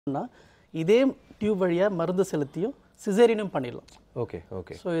இதே டியூப் வழியாக மருந்து செலுத்தியும் சிசேரியனும் பண்ணிடலாம். Okay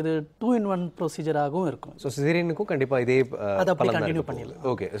okay. ஸோ இது 2-in-1 ப்ரொசீஜராகவும் இருக்கும். ஸோ சிசேரியனுக்கும் கண்டிப்பாக இதே அதை அப்படி கண்டினியூ பண்ணிடலாம்.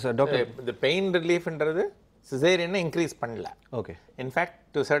 ஓகே. ஸோ டாக்டர், இந்த பெயின் ரிலீஃப்ன்றது சிசேரியனை இன்க்ரீஸ் பண்ணல. Okay. In fact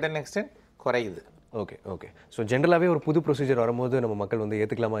to certain extent குறையுது. Okay okay. ஸோ ஜென்ரலாகவே ஒரு புது ப்ரொசீஜர் வரும்போது நம்ம மக்கள் வந்து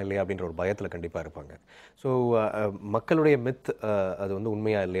ஏற்றுக்கலாமா இல்லையா அப்படின்ற ஒரு பயத்தில் கண்டிப்பாக இருப்பாங்க. ஸோ மக்களுடைய மித் அது வந்து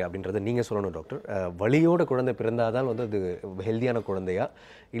உண்மையாக இல்லையா அப்படின்றத நீங்கள் சொல்லணும் டாக்டர். வலியோட குழந்தை பிறந்தாதான் வந்து அது ஹெல்தியான குழந்தையா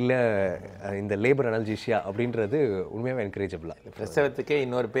இல்லை இந்த லேபர் அனல்ஜீஷியா அப்படின்றது உண்மையாகவே என்கரேஜபிளா? பிரசவத்துக்கே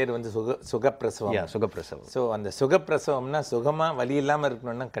இன்னொரு பேர் வந்து சுகப்பிரசவம். சுகப்பிரசவம். ஸோ அந்த சுகப்பிரசவம்னா சுகமாக வலி இல்லாமல்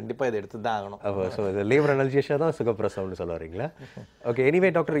இருக்கணும்னா கண்டிப்பாக இதை எடுத்து தான் ஆகணும். ஸோ இது லேபர் அனல்ஜீஷியா தான் சுகப்பிரசவம்னு சொல்ல வரீங்களா? ஓகே.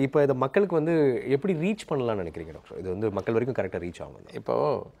 எனிவே டாக்டர், இப்போ இதை மக்களுக்கு வந்து எப்படி ரீச் பண்ணலாம்னு நினைக்கிறீங்க டாக்டர்? இது வந்து மக்கள் வரைக்கும் கரெக்டாக ரீச் ஆகும்.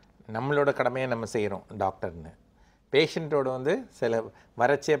 இப்போது நம்மளோட கடமையை நம்ம செய்கிறோம் டாக்டர்னு. பேஷண்ட்டோட வந்து சில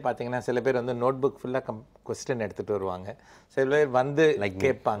வரச்சே பார்த்தீங்கன்னா சில பேர் வந்து நோட் புக் ஃபுல்லாக கொஸ்டின் எடுத்துகிட்டு வருவாங்க. சில பேர் வந்து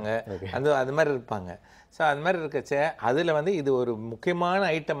கேட்பாங்க. அது மாதிரி இருப்பாங்க. ஸோ அது மாதிரி இருக்கச்சே அதில் வந்து இது ஒரு முக்கியமான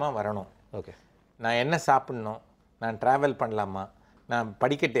ஐட்டமாக வரணும். ஓகே. நான் என்ன சாப்பிட்ணும், நான் ட்ராவல் பண்ணலாமா, நான்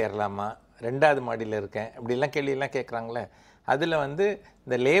படிக்கட்டு ஏறலாமா, 2வது மாடியில் இருக்கேன், இப்படிலாம் கேள்வியெல்லாம் கேட்குறாங்களே. அதில் வந்து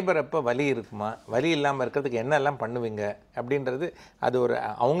இந்த லேபர் அப்போ வலி இருக்குமா, வலி இல்லாமல் இருக்கிறதுக்கு என்னெல்லாம் பண்ணுவீங்க அப்படின்றது அது ஒரு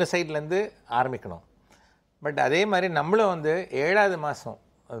அவங்க சைட்லேருந்து ஆரம்பிக்கணும். பட் அதே மாதிரி நம்மளும் வந்து 7வது மாதம்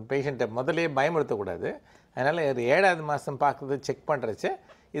பேஷண்ட்டை முதலே பயமுறுத்தக்கூடாது. அதனால் 7வது மாதம் பார்க்குறது செக் பண்ணுறச்சு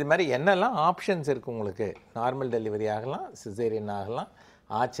இது மாதிரி என்னெல்லாம் ஆப்ஷன்ஸ் இருக்குது உங்களுக்கு. நார்மல் டெலிவரி ஆகலாம், சிசேரியன் ஆகலாம்,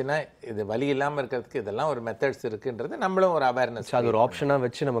 ஆச்சுன்னா இது வலி இல்லாமல் இருக்கிறதுக்கு இதெல்லாம் ஒரு மெத்தட்ஸ் இருக்குன்றது நம்மளும் ஒரு அவேர்னஸ். அது ஒரு ஆப்ஷனாக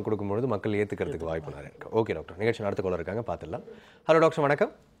வச்சு நம்ம கொடுக்கும்போது மக்கள் ஏற்றுக்கிறதுக்கு வாய்ப்பு நிறைய இருக்குது. ஓகே டாக்டர், நிகழ்ச்சி அடுத்த காலர் இருக்காங்க, பார்த்துடலாம். ஹலோ டாக்டர்,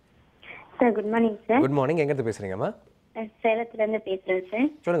 வணக்கம் sir. Good morning sir. Good morning. எங்கேருந்து பேசுகிறீங்கம்மா? சேலத்துலேருந்து பேசுகிறேன் சார்.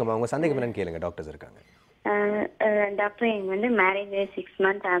 சொல்லுங்கம்மா, உங்கள் சந்தேகம் என்னன்னு கேளுங்க, டாக்டர்ஸ் இருக்காங்க. டாக்டர், எனக்கு வந்து மேரேஜ் 6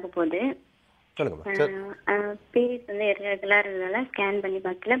 months ஆக போகுது. சொல்லுங்கம்மா. பீரியட்ஸ் வந்து ரெகுலராக இருந்ததால ஸ்கேன் பண்ணி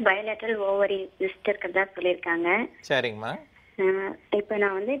பார்க்கல, பயோலேட்ரல் ஓவரி லிஸ்ட் இருக்கிறதா சொல்லியிருக்காங்க. சரிங்கம்மா. இப்போ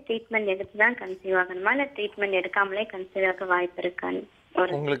நான் வந்து ட்ரீட்மெண்ட் எடுத்து தான் கன்சீவ் ஆகணுமா இல்லை ட்ரீட்மெண்ட் எடுக்காமலே கன்சீவ் ஆக வாய்ப்பு இருக்கான்னு?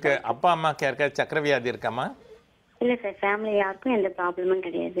 உங்களுக்கு அப்பா அம்மாக்கு யாருக்காவது சக்கரை வியாதி இருக்காமா? இல்லை சார், ஃபேமிலி யாருக்கும் எந்த ப்ராப்ளமும்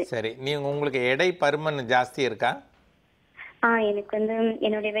கிடையாது. சரி. உங்களுக்கு எடை பருமன் ஜாஸ்தி இருக்கா? எனக்கு வந்து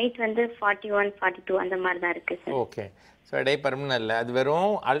என்னுடைய வெயிட் வந்து 41, 42 அந்த மாதிரி தான் இருக்கு சார். ஓகே. ஸோ எடை பருமன் இல்லை, அது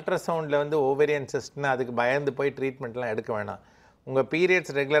வெறும் அல்ட்ராசவுண்டில் வந்து ஓவேரியன் சிஸ்ட்னு அதுக்கு பயந்து போய் ட்ரீட்மெண்ட்லாம் எடுக்க வேணாம். உங்கள்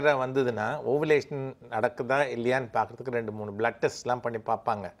பீரியட்ஸ் ரெகுலராக வந்ததுன்னா ஓவுலேஷன் நடக்குதா இல்லையான்னு பார்க்குறதுக்கு 2-3 பிளட் டெஸ்ட்லாம் பண்ணி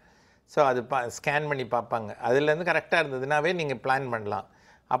பார்ப்பாங்க. ஸோ அது ஸ்கேன் பண்ணி பார்ப்பாங்க. அதுலேருந்து கரெக்டாக இருந்ததுனாவே நீங்கள் பிளான் பண்ணலாம்.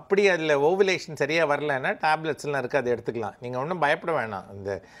 அப்படி அதில் ஓவுலேஷன் சரியாக வரலைன்னா டேப்லெட்ஸ்லாம் இருக்குது, அதை எடுத்துக்கலாம். நீங்கள் ஒன்றும் பயப்பட வேணாம்.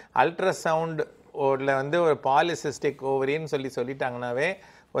 இந்த அல்ட்ராசவுண்ட் ஓரில் வந்து ஒரு பாலிசிஸ்டிக் ஓவரின்னு சொல்லிட்டாங்கன்னாவே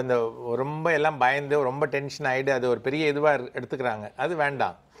இந்த ரொம்ப எல்லாம் பயந்து ரொம்ப டென்ஷன் ஆகிடு, அது ஒரு பெரிய இதுவாக எடுத்துக்கிறாங்க. அது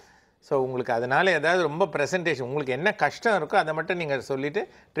வேண்டாம். ஸோ உங்களுக்கு அதனால் ஏதாவது ரொம்ப ப்ரெசன்டேஷன் உங்களுக்கு என்ன கஷ்டம் இருக்கோ அதை மட்டும் நீங்கள் சொல்லிவிட்டு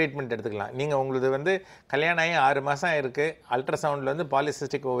ட்ரீட்மெண்ட் எடுத்துக்கலாம். நீங்கள் உங்களுக்கு வந்து கல்யாணம் ஆகி 6 மாதம் இருக்குது, அல்ட்ராசவுண்டில் வந்து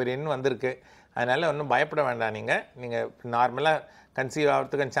பாலிசிஸ்டிக் ஓவரின்னு வந்திருக்கு. அதனால் ஒன்றும் பயப்பட வேண்டாம். நீங்கள் நார்மலாக கன்சீவ்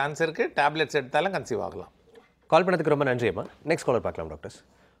ஆகிறதுக்கு சான்ஸ் இருக்குது. டேப்லெட்ஸ் எடுத்தாலும் கன்சீவ் ஆகலாம். கால் பண்ணதுக்கு ரொம்ப நன்றி அம்மா. நெக்ஸ்ட் காலர் பார்க்கலாம் டாக்டர்ஸ்.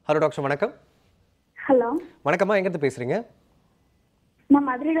 ஹலோ டாக்டர், வணக்கம். ஹலோ. வணக்கம்மா, எங்கேருந்து பேசுகிறீங்க? நான்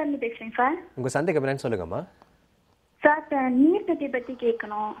மதுரையிலேருந்து பேசுகிறேன் சார். உங்கள் சந்தேகம் என்னன்னு சொல்லுங்கம்மா. சார், நீர் கட்டி பற்றி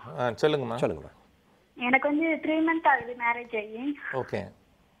கேட்கணும். சொல்லுங்கம்மா. சொல்லுங்கம்மா. எனக்கு வந்து 3 months ஆகுது மேரேஜ் ஆகி. ஓகே.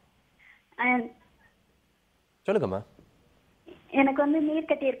 சொல்லுங்கம்மா. எனக்கு வந்து நீர்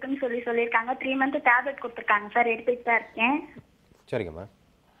கட்டி இருக்குன்னு சொல்லியிருக்காங்க. 3 months டேப்லெட் கொடுத்துருக்காங்க சார், எடுத்துக்கிட்டு தான் இருக்கேன். சரிங்கம்மா.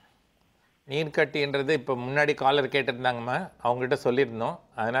 நீர்க்கட்டின்றது இப்போ முன்னாடி காலர் கேட்டிருந்தாங்கம்மா, அவங்ககிட்ட சொல்லியிருந்தோம்.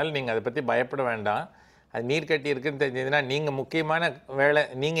 அதனால் நீங்கள் அதை பற்றி பயப்பட வேண்டாம். அது நீர்க்கட்டி இருக்குதுன்னு தெரிஞ்சதுன்னா நீங்கள் முக்கியமான வேலை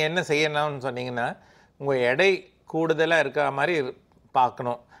நீங்கள் என்ன செய்யணும்னு சொன்னீங்கன்னா, உங்கள் எடை கூடுதலாக இருக்கிற மாதிரி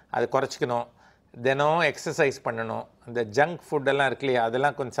பார்க்கணும், அதை குறைச்சிக்கணும், தினம் எக்ஸசைஸ் பண்ணணும், இந்த ஜங்க் ஃபுட்டெல்லாம் இருக்கு இல்லையா,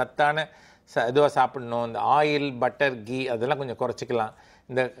 அதெல்லாம் கொஞ்சம் சத்தான இதுவாக சாப்பிடணும். இந்த ஆயில், பட்டர், கீ அதெல்லாம் கொஞ்சம் குறைச்சிக்கலாம்.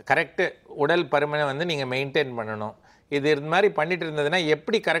 இந்த கரெக்டு உடல் பருமனை வந்து நீங்கள் மெயின்டைன் பண்ணணும். இது மாதிரி பண்ணிட்டு இருந்ததுன்னா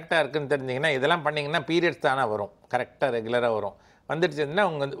எப்படி கரெக்டாக இருக்குன்னு தெரிஞ்சிங்கன்னா, இதெல்லாம் பண்ணிங்கன்னா பீரியட்ஸ் தானே வரும், கரெக்டாக ரெகுலராக வரும். வந்துடுச்சுன்னா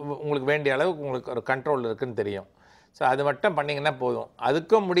உங்களுக்கு வேண்டிய அளவுக்கு உங்களுக்கு ஒரு கண்ட்ரோல் இருக்குதுன்னு தெரியும். ஸோ அது மட்டும் பண்ணிங்கன்னா போதும்.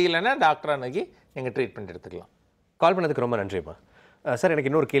 அதுக்கும் முடியலன்னா டாக்டர் அன்னைக்கு நீங்கள் ட்ரீட்மெண்ட் எடுத்துக்கலாம். கால் பண்ணதுக்கு ரொம்ப நன்றிம்மா. சார், எனக்கு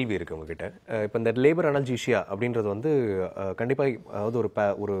இன்னொரு கேள்வி இருக்குது உங்ககிட்ட. இப்போ இந்த லேபர் அனல்ஜீஷியா அப்படின்றது வந்து கண்டிப்பாக அதாவது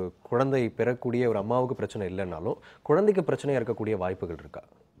ஒரு குழந்தை பெறக்கூடிய ஒரு அம்மாவுக்கு பிரச்சனை இல்லைன்னாலும் குழந்தைக்கு பிரச்சனையாக இருக்கக்கூடிய வாய்ப்புகள் இருக்கா?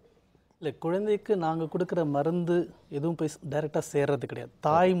 இல்லை, குழந்தைக்கு நாங்கள் கொடுக்குற மருந்து எதுவும் போய் டைரெக்டாக சேர்றது கிடையாது.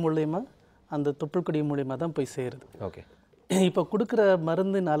 தாய் மூலயமா அந்த தொப்புள்கொடி மூலயமா தான் போய் சேருது. ஓகே. இப்போ கொடுக்குற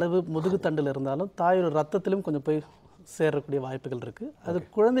மருந்தின் அளவு முதுகு தண்டில் இருந்தாலும் தாயோட ரத்தத்திலும் கொஞ்சம் போய் சேரக்கூடிய வாய்ப்புகள் இருக்குது. அது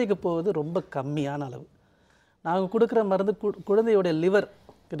குழந்தைக்கு போவது ரொம்ப கம்மியான அளவு. நாங்கள் கொடுக்குற மருந்து குழந்தையோடைய லிவர்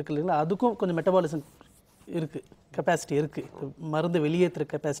இருக்கு இல்லைங்களா, அதுக்கும் கொஞ்சம் மெட்டபாலிசம் இருக்குது, கெப்பாசிட்டி இருக்குது, மருந்து வெளியேற்றுற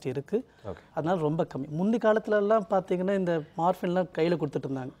கெப்பாசிட்டி இருக்குது. அதனால ரொம்ப கம்மி. முந்தி காலத்துலலாம் பார்த்தீங்கன்னா இந்த மார்ஃபின்லாம் கையில் கொடுத்துட்டு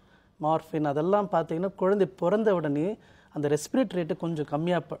இருந்தாங்க. மார்ஃபின் அதெல்லாம் பார்த்தீங்கன்னா குழந்தை பிறந்த உடனே அந்த ரெஸ்பிரேட்டரி ரேட்டு கொஞ்சம்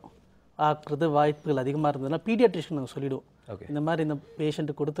கம்மியாக ஆக்குறது வாய்ப்புகள் அதிகமாக இருந்ததுன்னா பீடியாட்ரிஷன் நாங்கள் சொல்லிவிடுவோம். இந்த மாதிரி இந்த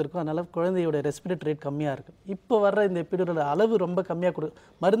பேஷண்ட்டு கொடுத்துருக்கோம், அதனால் குழந்தையோட ரெஸ்பிரேட்டரி ரேட் கம்மியாக இருக்குது. இப்போ வர்ற இந்த எபிடூரல் அளவு ரொம்ப கம்மியாக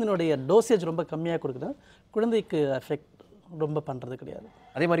மருந்தினுடைய டோசேஜ் ரொம்ப கம்மியாக கொடுக்குது, குழந்தைக்கு எஃபெக்ட் ரொம்ப பண்ணுறது கிடையாது.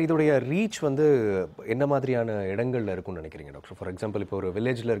 அதே மாதிரி இதோடைய ரீச் வந்து என்ன மாதிரியான இடங்களில் இருக்கும்னு நினைக்கிறீங்க டாக்டர்? ஃபார் எக்ஸாம்பிள் இப்போ ஒரு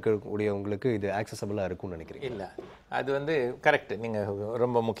வில்லேஜில் இருக்கக்கூடியவங்களுக்கு இது ஆக்சசபிளாக இருக்கும்னு நினைக்கிறீங்க? இல்லை, அது வந்து கரெக்ட். நீங்கள்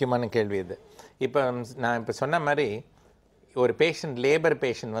ரொம்ப முக்கியமான கேள்வி இது. இப்போ நான் இப்போ சொன்ன மாதிரி ஒரு பேஷண்ட் லேபர்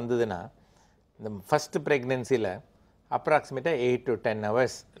பேஷண்ட் வந்ததுன்னா இந்த ஃபஸ்ட்டு ப்ரெக்னென்சியில் அப்ராக்சிமேட்டாக 8 to 10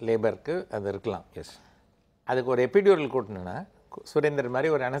 hours லேபருக்கு அது இருக்கலாம். எஸ். அதுக்கு ஒரு எபிடியூரல் கூட்டணுன்னா சுரேந்தர் மாதிரி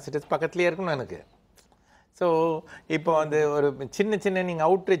ஒரு அனஸ்தெட்டிஸ்ட் பக்கத்துலேயே இருக்கணும் எனக்கு. ஸோ இப்போ வந்து ஒரு சின்ன சின்ன நீங்கள்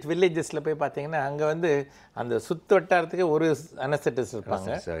அவுட்ரீச் வில்லேஜஸில் போய் பார்த்தீங்கன்னா அங்கே வந்து அந்த சுற்று வட்டாரத்துக்கு ஒரு அனஸ்தெட்டிஸ்ட்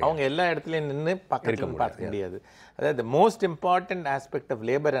இருப்பாங்க. அவங்க எல்லா இடத்துலையும் நின்று பார்க்க முடியாது. அதாவது the most important aspect of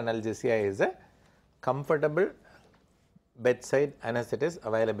labour அனல்ஜெசியா is a comfortable bedside anesthetists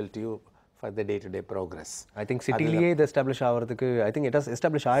available to you for the day-to-day progress. I think சிட்டிலேயே இது எஸ்டாப்ளிஷ் ஆகிறதுக்கு it has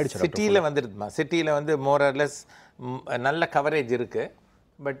established ஆயிடுச்சு. சிட்டியில் வந்துடுதுமா, சிட்டியில் வந்து மோர் ஆர் லெஸ் நல்ல கவரேஜ் இருக்குது.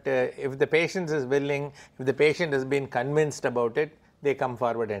 But if the patient is willing, if the patient has been convinced about it, they come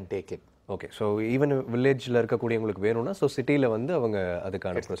forward and take it. Okay. So even வில்லேஜில் இருக்கக்கூடியவங்களுக்கு வேணும்னா ஸோ சிட்டியில் வந்து அவங்க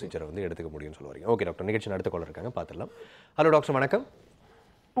அதுக்கான ப்ரொசீஜரை வந்து எடுத்துக்க முடியும்னு சொல்லுவாங்க. ஓகே டாக்டர், நிகழ்ச்சி அடுத்த காலர் இருக்காங்க, பார்த்துடலாம். ஹலோ டாக்டர், வணக்கம்.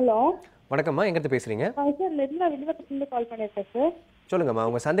 ஹலோ வணக்கம்மா, எங்கேருந்து பேசுகிறீங்க? சார் லெட்னா விழுப்புரத்துலேருந்து கால் பண்ணியிருக்கேன் சார். சொல்லுங்கம்மா,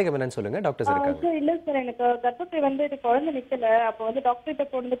 உங்கள் சந்தேகம் என்னன்னு சொல்லுங்கள், டாக்டர்ஸ் இருக்காங்க. சார் இல்லை சார், எனக்கு கர்ப்பப்பை வந்து இது குழந்தை நிற்கல. அப்போ வந்து டாக்டர் கிட்ட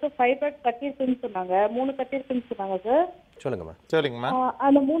போனதுக்கு ஃபைபர் கட்டி இருக்குன்னு சொன்னாங்க, 3 கட்டி இருக்குன்னு சொன்னாங்க சார். சொல்லுங்கம்மா. சரிங்கம்மா.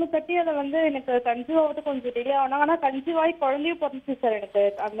 அந்த 3 கட்டியால வந்து எனக்கு கன்சீவ் ஆகிறது கொஞ்சம் டிலே ஆனாங்க. ஆனால் கன்சீவ் ஆகி குழந்தையும் பிறந்துச்சு சார். எனக்கு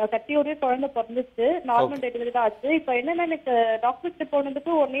அந்த கட்டியோடய குழந்தை பிறந்துச்சு, நார்மல் டெலிவரி தான் ஆச்சு. இப்போ என்னன்னா எனக்கு டாக்டர் கிட்ட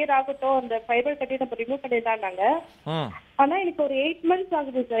போனதுக்கு 1 year ஆகட்டும், அந்த ஃபைபர் கட்டியை நம்ம ரிமூவ் பண்ணிடலான்னாங்க. ஆனா எனக்கு ஒரு 8 months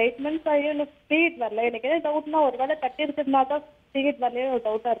ஆகுது சார். 8 months ஆகி எனக்கு பீரியட் வரல. எனக்கு என்ன டவுட்னா ஒருவேளை கட்டி இருக்கிறதுனால தான் பீரியட் வரல ஒரு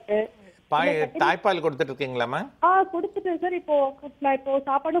டவுட்டா இருக்கு. தாய்ப்பால் கொடுத்துட்டு இருக்கீங்களாமா? கொடுத்துட்டேன் சார். இப்போ நான் இப்போ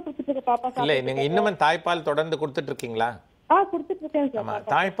சாப்பாடும் கொடுத்துட்டு இருக்கேன் பாப்பா. இல்லை, நீங்க இன்னும் தாய்ப்பால் தொடர்ந்து கொடுத்துட்டு இருக்கீங்களா? கொடுத்துட்டு இருக்கேன் சார்.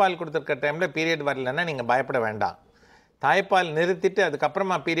 தாய்ப்பால் கொடுத்துருக்க டைம்ல பீரியட் வரலன்னா நீங்க பயப்பட வேண்டாம். தாய்ப்பால் நிறுத்திட்டு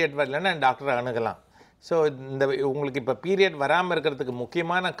அதுக்கப்புறமா பீரியட் வரலன்னா டாக்டரை அணுகலாம். ஸோ இந்த உங்களுக்கு இப்போ பீரியட் வராமல் இருக்கிறதுக்கு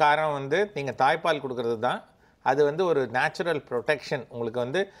முக்கியமான காரணம் வந்து நீங்கள் தாய்ப்பால் கொடுக்கறது தான். அது வந்து ஒரு நேச்சுரல் ப்ரொடெக்ஷன். உங்களுக்கு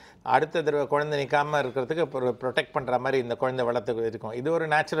வந்து அடுத்த தடவை குழந்தை நிற்காமல் இருக்கிறதுக்கு ஒரு ப்ரொடெக்ட் பண்ணுற மாதிரி இந்த குழந்தை வளர்த்து இருக்கும். இது ஒரு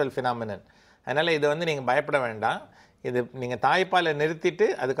நேச்சுரல் ஃபினாமினன். அதனால் இது வந்து நீங்கள் பயப்பட வேண்டாம். இது நீங்கள் தாய்ப்பாலை நிறுத்திட்டு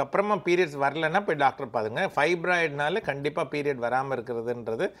அதுக்கப்புறமா பீரியட்ஸ் வரலன்னா போய் டாக்டர் பாருங்க. ஃபைப்ராய்டுனால கண்டிப்பாக பீரியட் வராமல்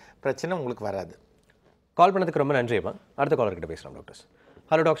இருக்கிறதுன்றது பிரச்சனை உங்களுக்கு வராது. கால் பண்ணதுக்கு ரொம்ப நன்றிம்மா. அடுத்த காலர்கிட்ட பேசலாம் டாக்டர்ஸ்.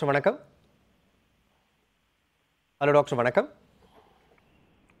 ஹலோ டாக்டர், வணக்கம். ஹலோ டாக்டர், வணக்கம்.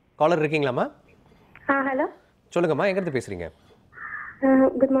 காலர் இருக்கீங்களாம்மா? ஹலோ, சொல்லுங்கம்மா, எங்கேருந்து பேசுகிறீங்க?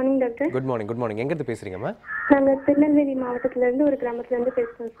 Good morning doctor. Good morning. Good morning. எங்கேருந்து பேசுகிறீங்கம்மா? நாங்கள் திருநெல்வேலி மாவட்டத்திலேருந்து ஒரு கிராமத்துலேருந்து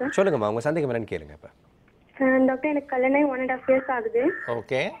பேசுகிறோம் சார். சொல்லுங்கம்மா, உங்கள் சந்தேகம் என்னன்னு கேளுங்க. இப்போ டாக்டர், எனக்கு கல்யாணம் 1.5 years ஆகுது.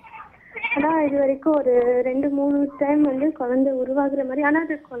 ஓகே. ஆனால் இது வரைக்கும் ஒரு 2-3 டைம் வந்து குழந்தை உருவாகுற மாதிரி, ஆனால்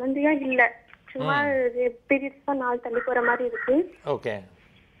அது குழந்தையா இல்லை, சும்மா பீரியட்ஸ் தான் 4 தள்ளி போகிற மாதிரி இருக்கு. ஓகே.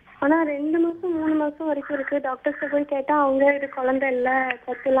 ஆனால் 2 மாதம் 3 மாதம் வரைக்கும் இருக்கு. டாக்டர்ஸை போய் கேட்டால் அவங்க இது குழந்தை இல்லை,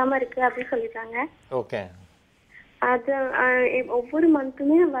 சத்து இல்லாமல் இருக்கு அப்படின்னு சொல்லிட்டாங்க. ஓகே. அது ஒவ்வொரு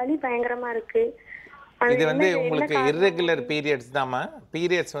மந்த்துமே வலி பயங்கரமா இருக்கு. இது வந்து உங்களுக்கு இர்ரெகுலர் பீரியட்ஸ் தாம்மா.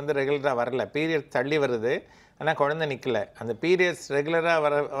 பீரியட்ஸ் வந்து ரெகுலராக வரல, பீரியட்ஸ் தள்ளி வருது, ஆனால் குழந்தை நிற்கல. அந்த பீரியட்ஸ் ரெகுலராக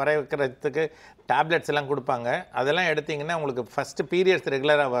வர வைக்கிறதுக்கு டேப்லெட்ஸ் எல்லாம் கொடுப்பாங்க. அதெல்லாம் எடுத்திங்கன்னா உங்களுக்கு ஃபஸ்ட்டு பீரியட்ஸ்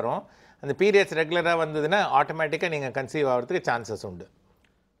ரெகுலராக வரும். அந்த பீரியட்ஸ் ரெகுலராக வந்ததுன்னா ஆட்டோமேட்டிக்காக நீங்கள் கன்சீவ் ஆகிறதுக்கு சான்சஸ் உண்டு.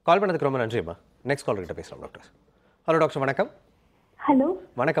 கால் பண்ணதுக்கு ரொம்ப நன்றிம்மா. நெக்ஸ்ட் காலர் கிட்ட பேசலாம் டாக்டர். ஹலோ டாக்டர், வணக்கம். ஹலோ,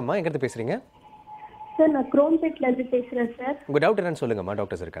 வணக்கம்மா, எங்கேருந்து பேசுகிறீங்க? சார் நான் குரோம்பேட்லேருந்து பேசுகிறேன் சார். உங்கள் டவுட் என்னன்னு சொல்லுங்கம்மா,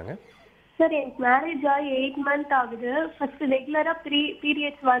 டாக்டர்ஸ் இருக்காங்க. சார், எனக்கு மேரேஜ் ஆகி 8 months ஆகுது. ஃபர்ஸ்ட் ரெகுலராக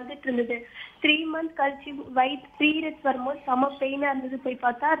பீரியட்ஸ் வந்துட்டு இருந்தது. 3 months கழிச்சு பீரியட்ஸ் வரும்போது செம பெயினாக இருந்தது. போய்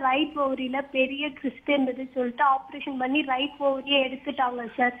பார்த்தா ரைட் ஓவரியில் பெரிய கிறிஸ்ட் இருந்தது சொல்லிட்டு ஆப்ரேஷன் பண்ணி ரைட் ஓவரியே எடுத்துட்டாங்க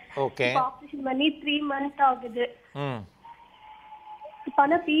சார். ஓகே. ஆப்ரேஷன் பண்ணி 3 months ஆகுது. இப்போ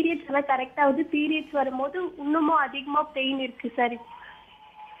ஆனால் பீரியட்ஸ் எல்லாம் கரெக்ட் ஆகுது. பீரியட்ஸ் வரும்போது இன்னமும் அதிகமாக பெயின் இருக்கு சார்.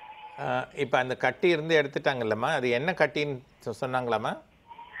 இப்போ அந்த கட்டி இருந்து எடுத்துட்டாங்கல்லம்மா, அது என்ன கட்டின்னு சொன்னாங்களாம்மா?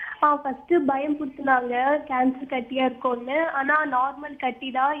 ஃபர்ஸ்ட் பயம் கொடுத்துனாங்க, கேன்சர் கட்டியா இருக்கும்னு. ஆனா நார்மல் கட்டி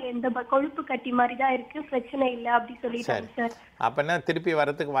தான், எந்த கொழுப்பு கட்டி மாதிரி தான் இருக்கு, பிரச்சனை இல்லை அப்படி சொல்லிட்டாங்க சார். அப்போனா திருப்பி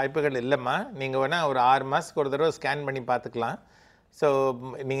வரதுக்கு வாய்ப்புகள் இல்லைம்மா. நீங்கள் வேணால் ஒரு 6 மாதத்துக்கு ஒரு தடவை ஸ்கேன் பண்ணி பார்த்துக்கலாம். ஸோ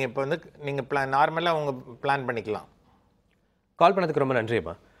நீங்கள் இப்போ வந்து நீங்கள் நார்மலாக உங்கள் பிளான் பண்ணிக்கலாம். கால் பண்ணதுக்கு ரொம்ப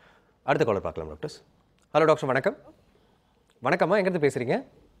நன்றிம்மா. அடுத்த காலர் பார்க்கலாம் டாக்டர்ஸ். ஹலோ டாக்டர் வணக்கம். வணக்கம்மா, எங்கேருந்து பேசுகிறீங்க?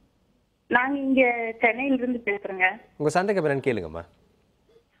 நாங்க இங்க சென்னையில இருந்து பேசுறேங்க. உங்கள் சந்தேகம் என்னன்னு கேளுங்கம்மா.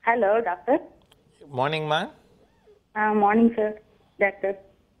 Hello doctor. மார்னிங்மா. Morning sir doctor.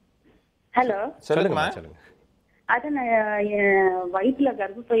 Hello சொல்லுங்கம்மா. சொல்லுங்க. அது நான் என் வயிற்றுல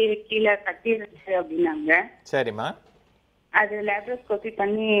கர்ப்பப்பை கீழே கட்டி இருந்துச்சு அப்படின்னாங்க. சரிம்மா. அது லேப்ரோஸ்கோபி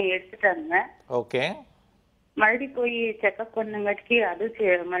பண்ணி எடுத்துட்டாங்க. ஓகே. மறுபடியும் போய் செக்அப் பண்ணுங்காட்டிக்கு அது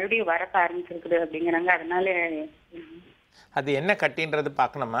மறுபடியும் வரக்க ஆரம்பிச்சிருக்குது அப்படிங்கிறாங்க. அதனால அது என்ன கட்டின்றது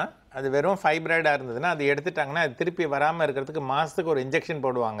பார்க்கணுமா? அது வெறும் ஃபைப்ராய்டாக இருந்ததுன்னா அது எடுத்துட்டாங்கன்னா அது திருப்பி வராமல் இருக்கிறதுக்கு மாதத்துக்கு ஒரு இன்ஜெக்ஷன்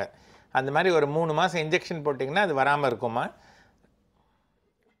போடுவாங்க. அந்த மாதிரி ஒரு 3 மாதம் இன்ஜெக்ஷன் போட்டிங்கன்னா அது வராமல் இருக்குமா?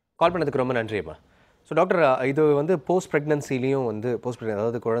 கால் பண்ணதுக்கு ரொம்ப நன்றிம்மா. ஸோ டாக்டர், இது வந்து போஸ்ட் ப்ரெக்னன்சிலையும் வந்து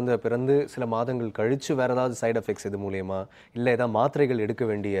அதாவது குழந்தை பிறந்து சில மாதங்கள் கழித்து வேறு ஏதாவது சைடு எஃபெக்ட்ஸ் இது மூலயமா இல்லை ஏதாவது மாத்திரைகள் எடுக்க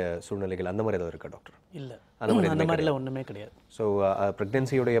வேண்டிய சூழ்நிலைகள் அந்த மாதிரி ஏதாவது இருக்கா டாக்டர்? இல்லை, அந்த மாதிரிலாம் ஒன்றுமே கிடையாது. ஸோ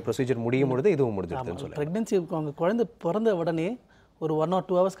ப்ரெக்னன்சியோடைய ப்ரொசீஜர் முடியும் பொழுது இதுவும் முடிஞ்சிருதுன்னு சொல்லி ப்ரெக்னென்சி அவங்க குழந்தை பிறந்த உடனே ஒரு 1 or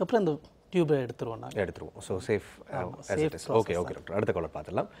 2 ஹவர்ஸ்க்கு அப்புறம் அந்த டியூபை எடுத்துருவோம் நாங்கள். எடுத்துருவோம். So safe. ஓகே டாக்டர், அடுத்த காலர்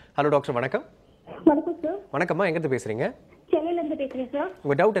பார்த்துடலாம். ஹலோ டாக்டர் வணக்கம். வணக்கம் சார். வணக்கம்மா, எங்கேருந்து பேசுகிறீங்க? சென்னையில இருந்து பேசுறேன் சார்.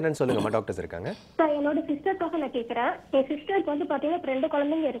 உங்கள் டவுட் என்னன்னு சொல்லுங்கம்மா, டாக்டர்ஸ் இருக்காங்க. சார் என்னோட சிஸ்டருக்காக நான் கேட்குறேன். என் சிஸ்டருக்கு வந்து பார்த்தீங்கன்னா 2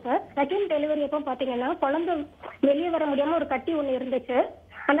 குழந்தைங்க இருக்கு. செகண்ட் டெலிவரி அப்போ பார்த்தீங்கன்னா குழந்தை வெளியே வர முடியாமல் ஒரு கட்டி ஒன்று இருந்துச்சு.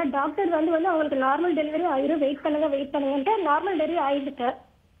 ஆனால் டாக்டர் வந்து அவங்களுக்கு நார்மல் டெலிவரி ஆயிரும், வெயிட் பண்ணுங்கன்ட்டு நார்மல் டெலிவரி ஆயிடுச்சு.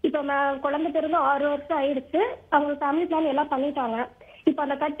 இப்போ குழந்தை பிறந்து 6 வருஷம் ஆயிடுச்சு. அவங்க ஃபேமிலி பிளான் எல்லாம் பண்ணிட்டாங்க. இப்போ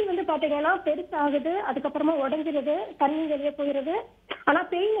அந்த கட்டி வந்து பார்த்தீங்கன்னா பெருசாகுது, அதுக்கப்புறமா உடஞ்சிருது, தண்ணி வெளியே போயிடுது. ஆனால்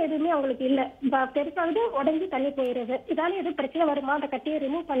பெயின் எதுவுமே அவங்களுக்கு இல்லை. பெருசாகுது, உடஞ்சி தண்ணி போயிடுது. இதால எதுவும் பிரச்சனை வருமா? அந்த கட்டியை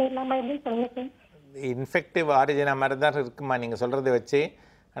ரிமூவ் பண்ணிடலாமா அப்படின்னு சொல்லுங்க சார். இன்ஃபெக்டிவ் ஆரிஜினா மாதிரி தான் இருக்குமா நீங்கள் சொல்கிறத வச்சு.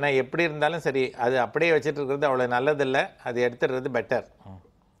 ஆனால் எப்படி இருந்தாலும் சரி, அது அப்படியே வச்சுட்டு இருக்கிறது அவ்வளோ நல்லதில்லை. அது எடுத்துடுறது பெட்டர்.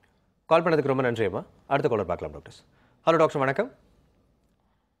 கால் பண்ணதுக்கு ரொம்ப நன்றிம்மா. அடுத்த காலர் பார்க்கலாம் டாக்டர்ஸ். ஹலோ டாக்டர் வணக்கம்.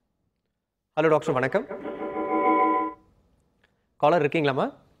 ஹலோ டாக்டர் வணக்கம். காலர் இருக்கீங்களாம்மா?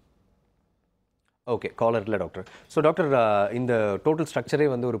 ஓகே, காலர் இல்லை டாக்டர். ஸோ டாக்டர், இந்த டோட்டல் ஸ்ட்ரக்சரே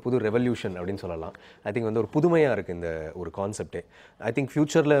வந்து ஒரு புது ரெவல்யூஷன் அப்படின்னு சொல்லலாம். ஐ திங்க் வந்து ஒரு புதுமையாக இருக்குது இந்த ஒரு கான்செப்டே. ஐ திங்க்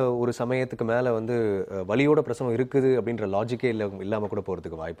ஃப்யூச்சரில் ஒரு சமயத்துக்கு மேலே வந்து வலியோட பிரசவம் இருக்குது அப்படின்ற லாஜிக்கே இல்லாமல் கூட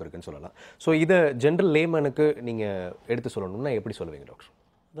போகிறதுக்கு வாய்ப்பு இருக்குன்னு சொல்லலாம். ஸோ இதை ஜென்ரல் லேமனுக்கு நீங்கள் எடுத்து சொல்லணும்னா எப்படி சொல்லுவீங்க டாக்டர்?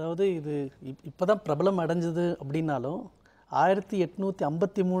 அதாவது இது இப்போ தான் பிரபலம் அடைஞ்சது அப்படின்னாலும்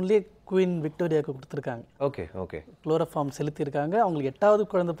 1853 குவீன் விக்டோரியாவுக்கு கொடுத்துருக்காங்க. ஓகே. குளோரோஃபார்ம் செலுத்தியிருக்காங்க. அவங்களுக்கு 8வது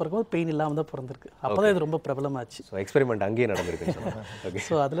குழந்தை பிறக்கும் பெயின் இல்லாமல் தான் பிறந்திருக்கு. அப்போ தான் இது ரொம்ப பிரபலமாச்சு. ஸோ எக்ஸ்பெரிமெண்ட் அங்கேயே நடந்திருக்கு. ஓகே.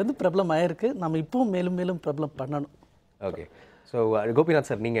 ஸோ அதுலேருந்து பிரபலம் ஆயிருக்கு. நம்ம இப்பவும் மேலும் மேலும் பிரபலம் பண்ணணும். ஓகே. ஸோ கோபிநாத்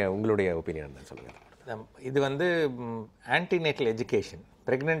சார், நீங்கள் உங்களுடைய ஒப்பீனியன் சொல்லுங்கள். இது வந்து ஆன்டிநேட்டல் எஜுகேஷன்.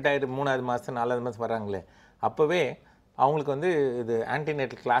 ப்ரெக்னென்ட் ஆகிட்டு 3வது மாதம் 4வது மாதம் வராங்களே, அப்போவே அவங்களுக்கு வந்து இது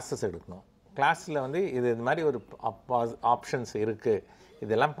ஆன்டிநேட்டல் கிளாஸஸ் எடுக்கணும். கிளாஸில் வந்து இது மாதிரி ஒரு ஆப்ஷன்ஸ் இருக்குது,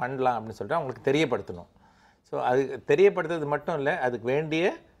 இதெல்லாம் பண்ணலாம் அப்படின்னு சொல்லிட்டு அவங்களுக்கு தெரியப்படுத்தணும். ஸோ அது தெரியப்படுத்துறது மட்டும் இல்லை, அதுக்கு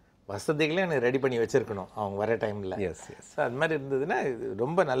வேண்டிய வசதிகளையும் எனக்கு ரெடி பண்ணி வச்சுருக்கணும் அவங்க வர டைமில். ஸோ அது மாதிரி இருந்ததுன்னா இது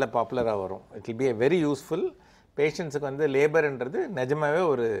ரொம்ப நல்ல பாப்புலராக வரும். It will be a very useful. பேஷண்ட்ஸுக்கு வந்து லேபர்ன்றது நிஜமாகவே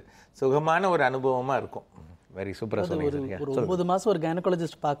ஒரு சுகமான ஒரு அனுபவமாக இருக்கும். வெரி சூப்பராக சொல்லுங்கள். ஒரு 9 மாதம் ஒரு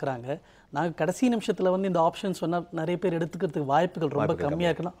கைனகாலஜிஸ்ட் பார்க்குறாங்க. நாங்கள் கடைசி நிமிஷத்தில் வந்து இந்த ஆப்ஷன் சொன்னால் நிறைய பேர் எடுத்துக்கிறதுக்கு வாய்ப்புகள் ரொம்ப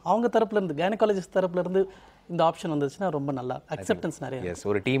கம்மியாக இருக்கணும். அவங்க தரப்புலேருந்து கைனகாலஜிஸ்ட் தரப்புலேருந்து இந்த ஆப்ஷன் வந்துச்சுன்னா ரொம்ப நல்லா அக்செப்டன்ஸ் நிறைய. எஸ்,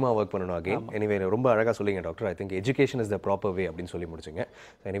 ஒரு டீமாக ஒர்க் பண்ணணும். அகைன் எனிவே ரொம்ப அழகாக சொல்லிங்க doctor. I think education is the proper way அப்படின்னு சொல்லி முடிச்சுங்க.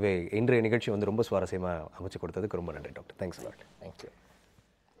 எனிவே இன்றைய நிகழ்ச்சி வந்து ரொம்ப சுவாரஸ்யமாக அமைச்சு கொடுத்ததுக்கு ரொம்ப நன்றி டாக்டர். Thanks lot. தேங்க்யூ.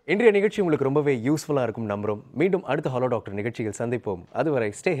 இன்றைய நிகழ்ச்சி உங்களுக்கு ரொம்பவே யூஸ்ஃபுல்லாக இருக்கும் நம்புகிறோம். மீண்டும் அடுத்த ஹலோ டாக்டர் நிகழ்ச்சியில் சந்திப்போம்.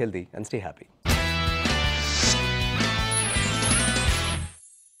 அதுவரை stay healthy and stay happy.